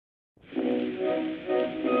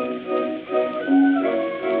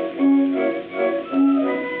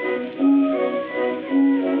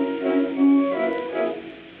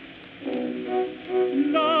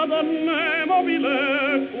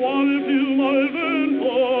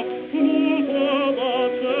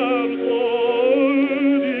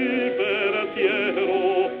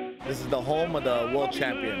of the world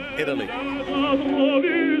champion, Italy.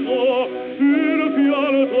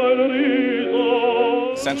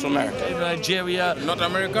 Central America. Nigeria. North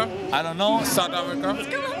America. I don't know. South America.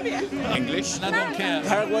 Colombia. English. I don't care.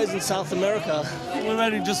 Paraguay's in South America. We're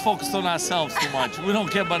already just focused on ourselves too much. We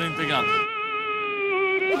don't care about anything else.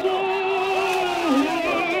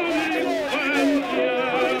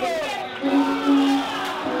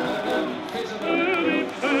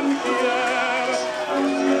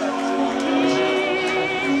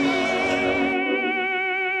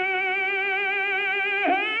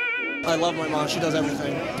 I love my mom. She does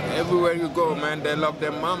everything. Everywhere you go, man, they love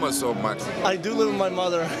their mama so much. I do live with my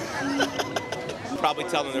mother. Probably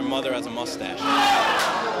tell them their mother has a mustache.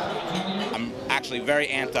 I'm actually very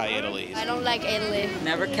anti-Italy. I don't like Italy.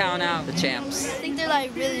 Never count out the champs. I think they're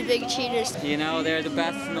like really big cheaters. You know, they're the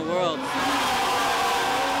best in the world.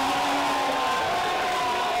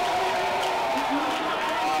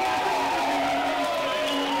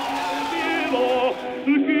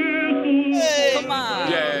 Hey, come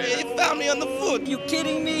on. Yeah. He found me on the foot. You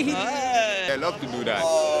kidding me? Hey. They love to do that.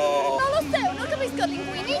 Non lo so, non capisco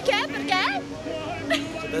linguini, che? Perché?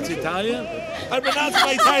 That's Italian? I renounce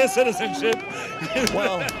my Italian citizenship.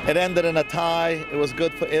 Well, it ended in a tie. It was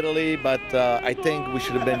good for Italy, but I think we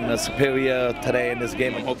should have been superior today in this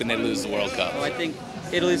game. I'm hoping they lose the World Cup. I think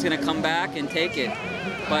Italy's going to come back and take it,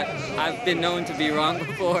 but I've been known to be wrong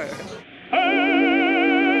before.